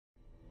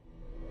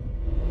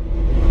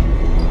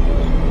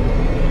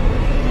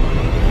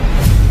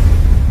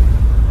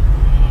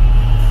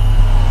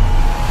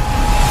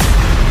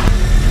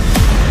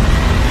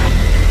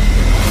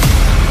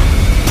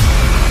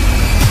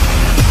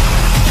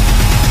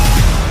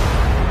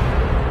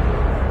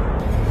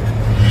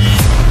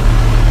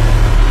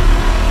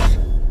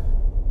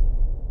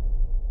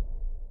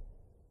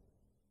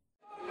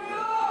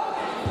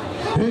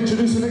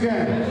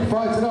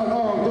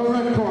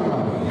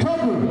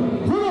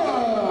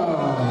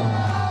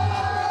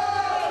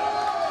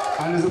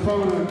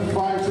opponent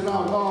fighting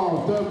out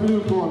of the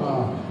blue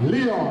corner,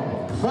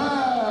 Leon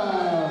Fan.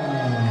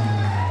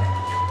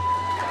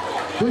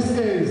 This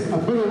is a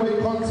middleweight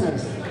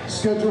contest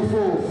scheduled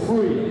for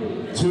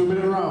 3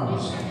 2-minute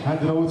rounds.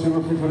 Handed over to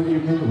referee for the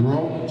evening,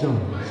 Rob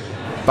Jones.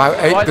 Bout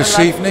 8 this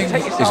evening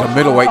is a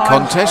middleweight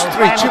contest,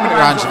 3 2-minute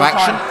rounds of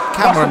action.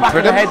 Cameron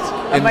Pridham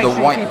in the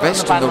white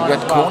vest in the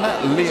red corner,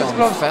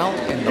 Leon Fell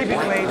in the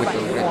black with the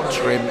red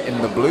trim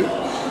in the blue.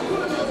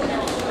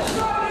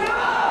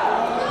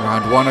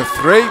 Round 1 of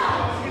 3.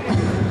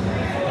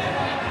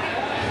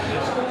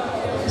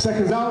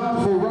 Seconds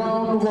out for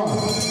round 1.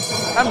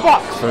 And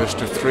Bout.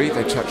 First of 3,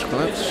 they touch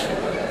gloves.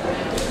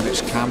 And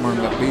it's Cameron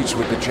that leads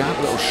with the jab,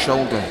 little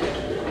shoulder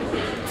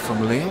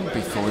from Leon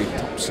before he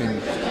pops in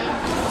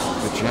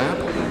the jab.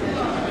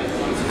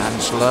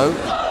 Hands low.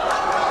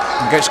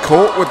 And gets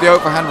caught with the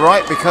overhand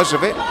right because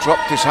of it.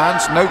 Dropped his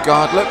hands, no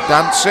guard look,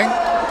 dancing.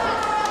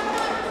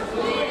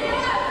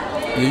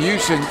 You're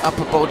using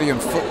upper body and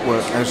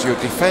footwork as your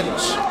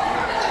defence.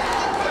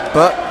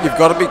 But you've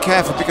got to be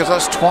careful because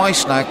that's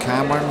twice now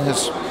Cameron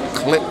has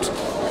clipped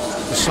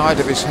the side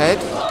of his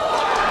head.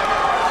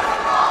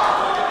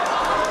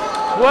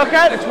 Work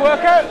out, it's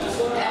work out.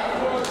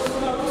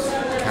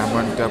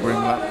 Cameron doubling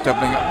up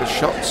the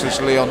shots as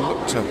Leon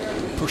looked to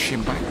push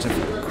him back to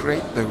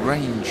create the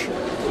range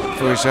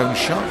for his own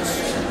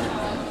shots.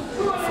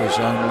 For his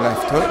own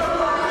left hook.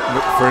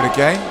 Look for it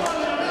again.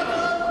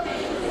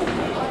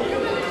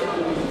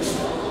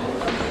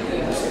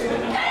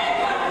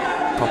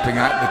 Popping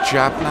out the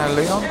jab now,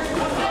 Leon.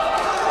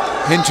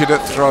 Hinted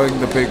at throwing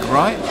the big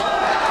right.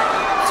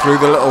 Threw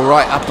the little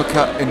right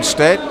uppercut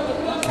instead.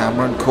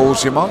 Cameron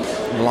calls him on.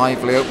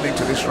 Lively opening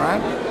to this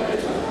round.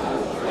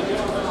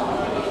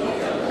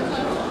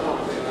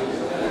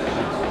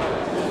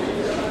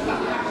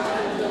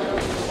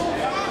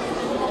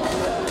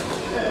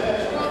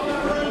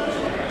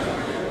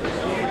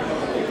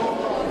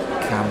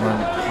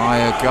 Cameron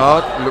higher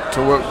guard. Look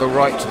to work the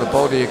right to the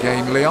body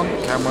again, Leon.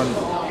 Cameron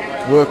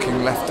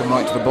working left and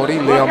right to the body.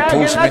 Leon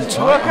pulls him in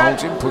tight,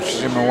 holds him,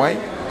 pushes him away.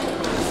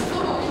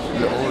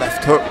 Little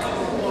left hook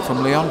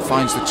from Leon,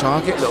 finds the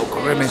target. Little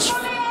grimace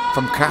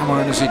from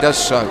Cameron as he does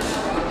so.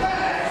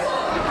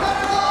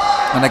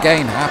 And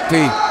again,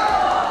 happy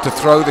to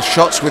throw the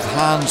shots with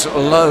hands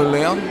low,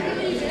 Leon.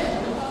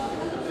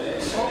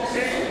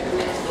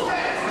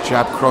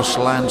 Jab cross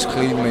lands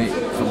cleanly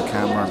from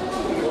Cameron.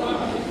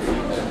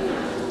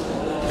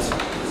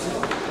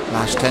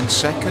 Last 10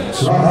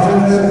 seconds.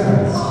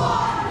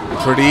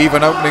 Pretty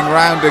even opening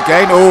round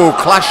again. Oh,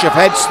 clash of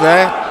heads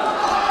there.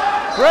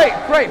 Great.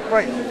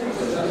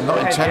 Not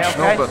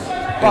intentional, but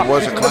it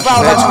was a clash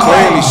of heads.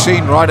 Clearly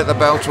seen right at the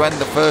bell to end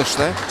the first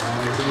there.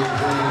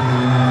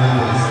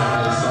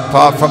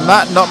 Apart from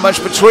that, not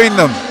much between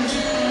them.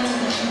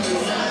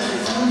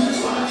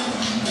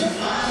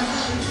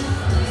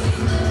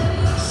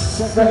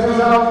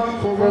 Seconds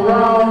out for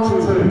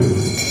round 2.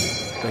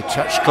 They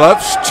touch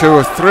gloves, 2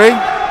 of 3.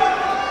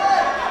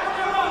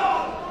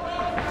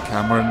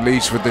 Cameron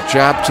leads with the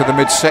jab to the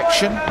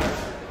midsection,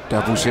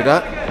 doubles it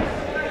up,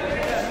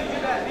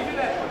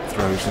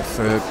 throws a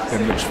third,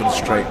 then looks for the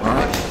straight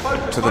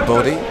right to the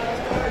body.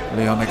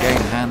 Leon again,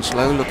 hands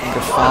low, looking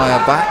to fire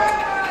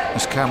back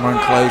as Cameron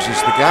closes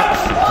the gap,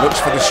 looks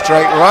for the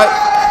straight right,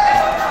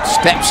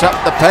 steps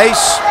up the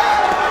pace.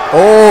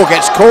 Oh,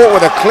 gets caught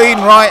with a clean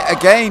right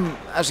again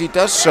as he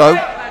does so.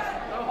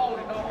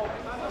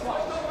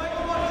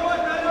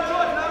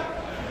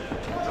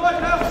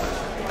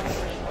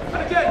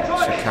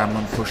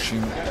 Cameron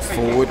pushing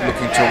forward,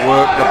 looking to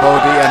work the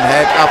body and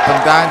head up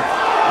and down.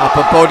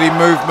 Upper body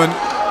movement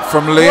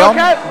from Leon.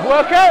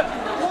 Work out.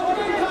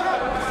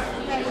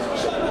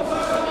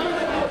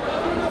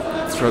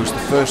 Throws the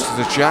first as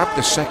a jab,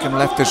 the second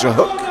left as a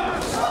hook.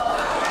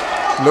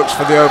 Looks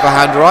for the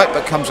overhand right,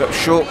 but comes up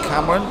short,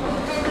 Cameron.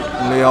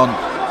 Leon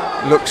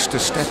looks to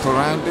step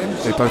around him.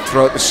 They both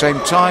throw at the same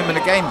time, and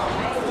again,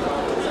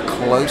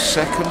 close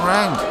second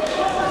round.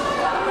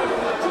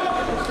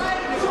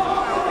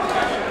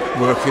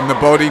 Working the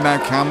body now,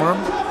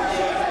 Cameron.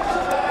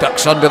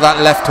 Ducks under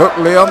that left hook,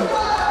 Leon.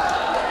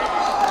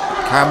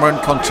 Cameron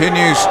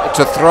continues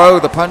to throw,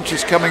 the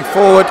punches coming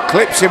forward,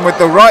 clips him with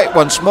the right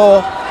once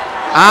more,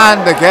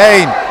 and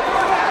again.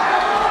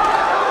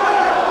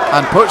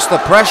 And puts the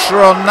pressure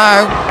on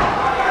now.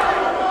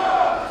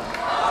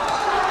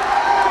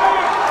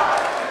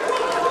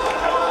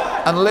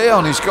 And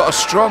Leon, he's got a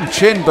strong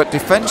chin, but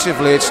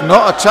defensively it's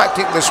not a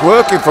tactic that's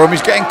working for him.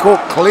 He's getting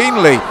caught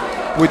cleanly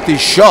with these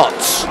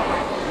shots.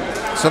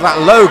 So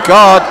that low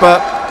guard, but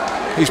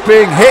he's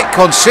being hit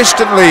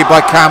consistently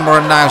by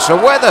Cameron now. So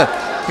whether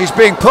he's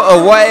being put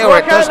away or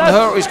it doesn't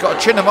hurt, he's got a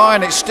chin of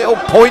iron, it's still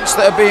points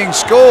that are being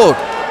scored.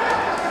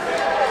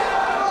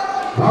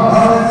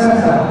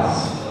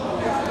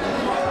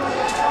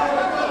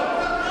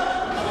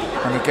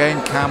 And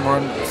again,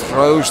 Cameron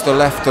throws the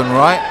left and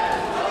right.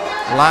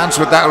 Lands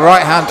with that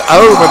right hand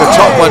over the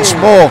top once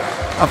more.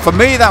 And for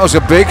me, that was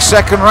a big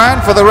second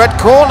round for the red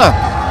corner.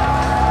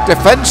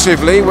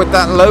 Defensively with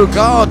that low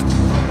guard,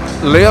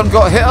 Leon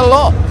got hit a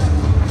lot.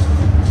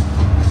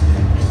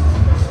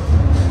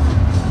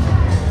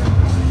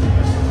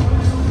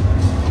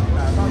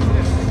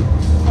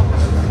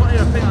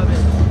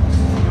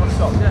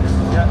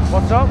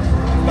 What's up?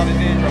 Done his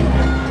eardrum.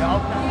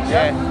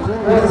 Yeah.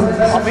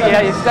 I think,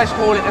 yeah, let's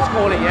call it,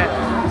 yeah.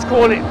 Let's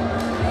call it.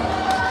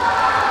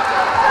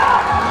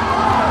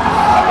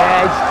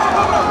 Yeah,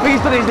 I think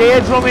he's done his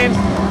eardrum in.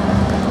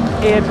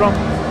 Eardrum.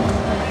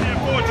 Immediate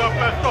forward time,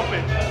 first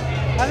stoppage.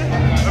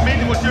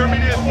 What's your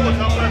immediate forward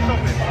time, first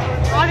stoppage?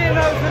 I didn't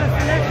know it was going to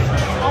finish.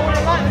 I would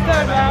have liked the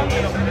third round,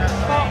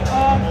 but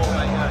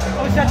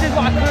obviously I did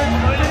what I could.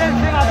 I did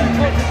everything I've been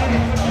taught to do.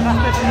 That's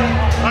literally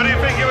it. How do you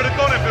think it would have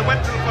gone if it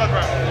went to the third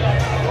round?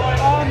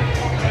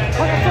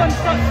 When I saw him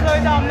start to slow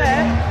down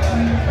there,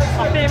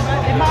 I think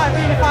it might have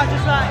been if I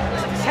just like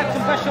kept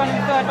some pressure on in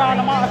the third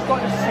round, I might have got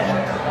the decision.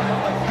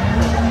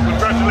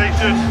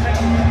 Congratulations.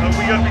 Are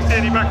we going to be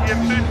seeing you back again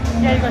soon?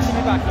 Yeah, you're going to see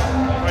me back.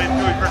 I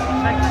enjoy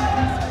Christmas. Thank you.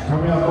 Can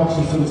we have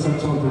boxers to the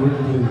centre of the ring,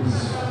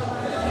 please?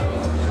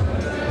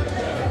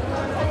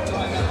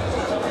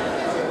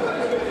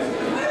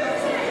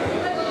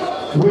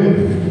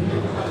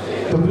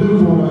 With the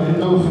blue corner in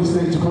no fit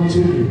state to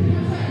continue,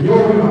 your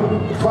winner,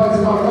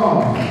 fighting out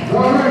on the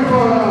red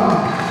corner,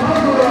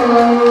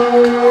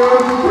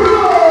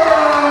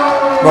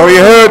 Well, you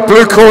heard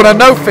blue corner,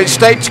 no fit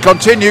state to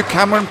continue.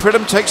 Cameron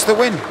Pridham takes the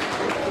win.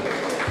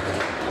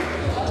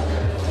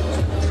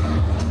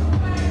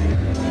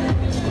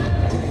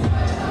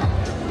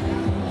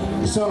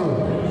 So,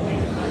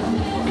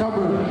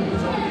 Cameron,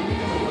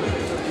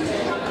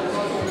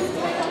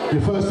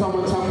 your first time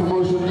on Tap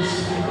Promotions,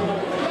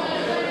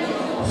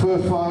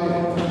 first fight,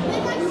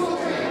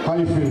 how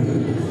you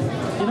feeling?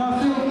 You know, I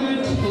feel good.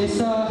 It's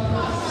a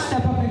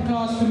step up in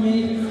class for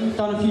me.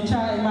 Done a few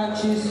charity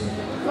matches.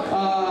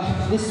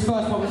 This is the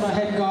first one with my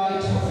head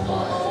guard.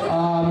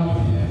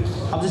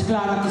 I'm just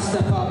glad I can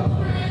step up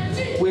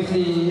with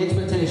the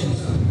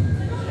expectations.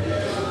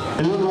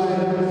 It looked like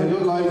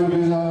with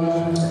his,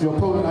 your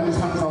opponent had his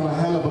hands down a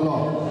hell of a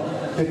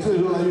lot. It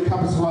looked like you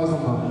capitalised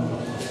on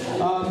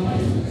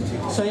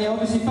that. So yeah,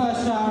 obviously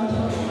first round,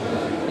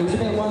 it was a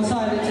bit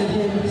one-sided to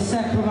him.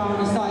 Second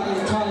round, I started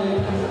getting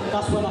tired.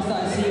 That's when I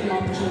started seeing my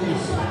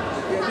opportunities.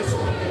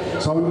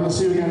 So we're going to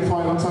see you again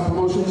fighting on Tap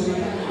Promotions?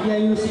 Yeah,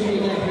 you will see me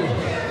again here.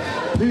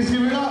 Please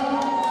give it up.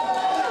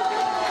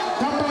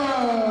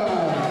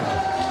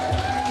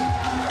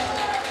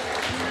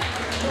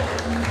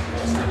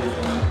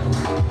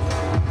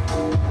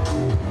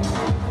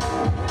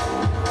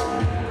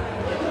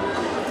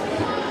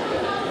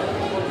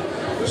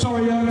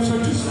 Sorry, so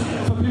just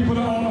for people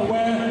that aren't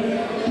aware,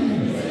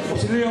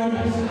 obviously Leon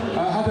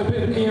had a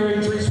bit of an ear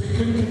injury, so he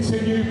couldn't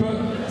continue, but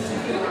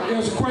it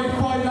was a great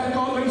fight that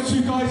got. Those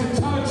two guys are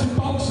talented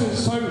boxers,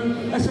 so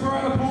let's have a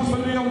round of applause for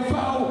Leon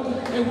Fowl.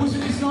 It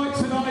wasn't his night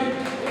tonight,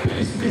 but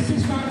it's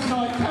his man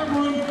tonight.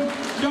 Cameron,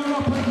 young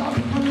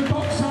up-and-coming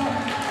boxer,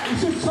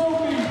 he's just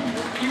told me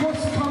he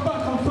wants to come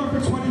back on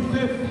February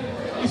 25th.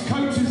 His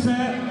coach is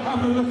there,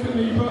 having a look at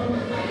me, but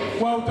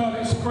well done,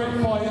 it's a great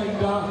fight,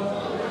 and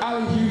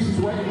Alan Hughes is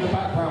waiting in the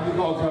background, we've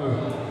got to go.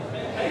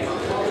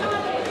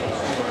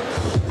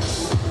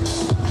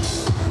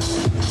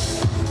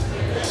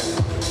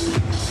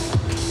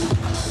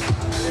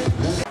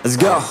 Let's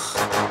go.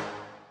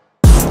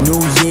 New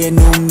year,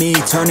 new me,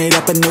 turn it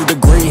up a new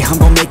degree. I'm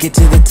gonna make it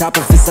to the top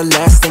if it's the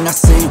last thing I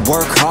see.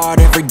 Work hard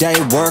every day,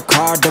 work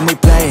hard, then we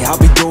play. I'll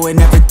be doing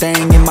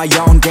everything in my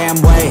own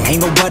damn way.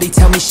 Ain't nobody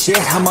tell me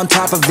shit, I'm on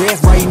top of it.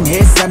 Writing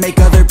hits that make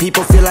other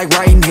people feel like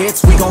writing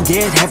hits. We gon'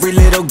 get every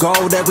little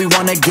goal that we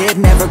wanna get.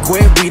 Never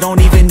quit, we don't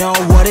even know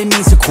what it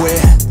means to quit.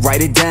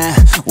 Write it down,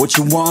 what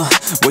you want,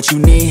 what you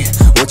need,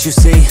 what you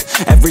see.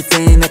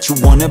 Everything that you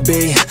wanna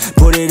be.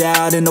 Put it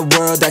out in the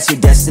world, that's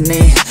your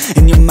destiny.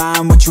 In your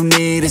mind, what you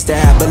need is to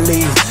have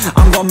believe.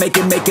 I'm gon' make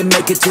it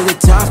to the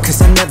top,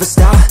 cause I never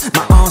stop.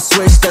 My own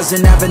switch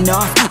doesn't have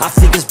enough. I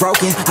think it's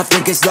broken, I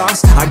think it's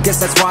lost. I guess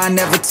that's why I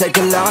never take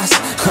a loss.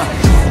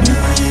 New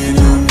year,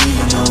 new me,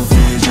 no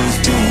fear,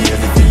 just be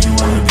everything you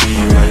wanna be.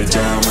 Write it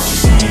down, what you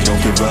see,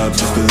 don't give up,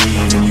 just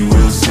believe, and you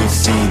will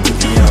succeed. Put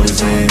the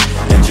hours in,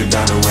 and you're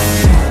bound to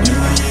win.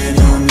 New year,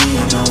 new me,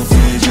 no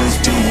fear,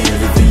 just be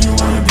everything you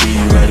wanna be.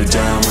 Write it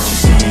down, what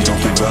you see, don't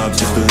give up,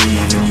 just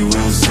believe, and you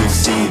will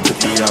succeed. Put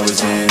the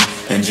hours in,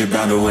 and you're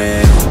bound to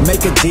win.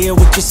 Make a deal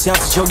with yourself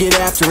that you'll get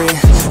after it.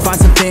 Find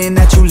something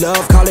that you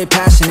love, call it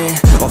passionate.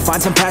 Or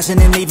find some passion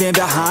and leaving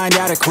behind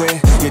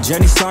adequate. Your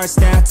journey starts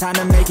now, time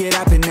to make it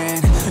happen,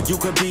 and you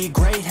could be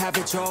great, have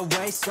it your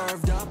way.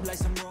 Served up like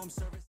some room service.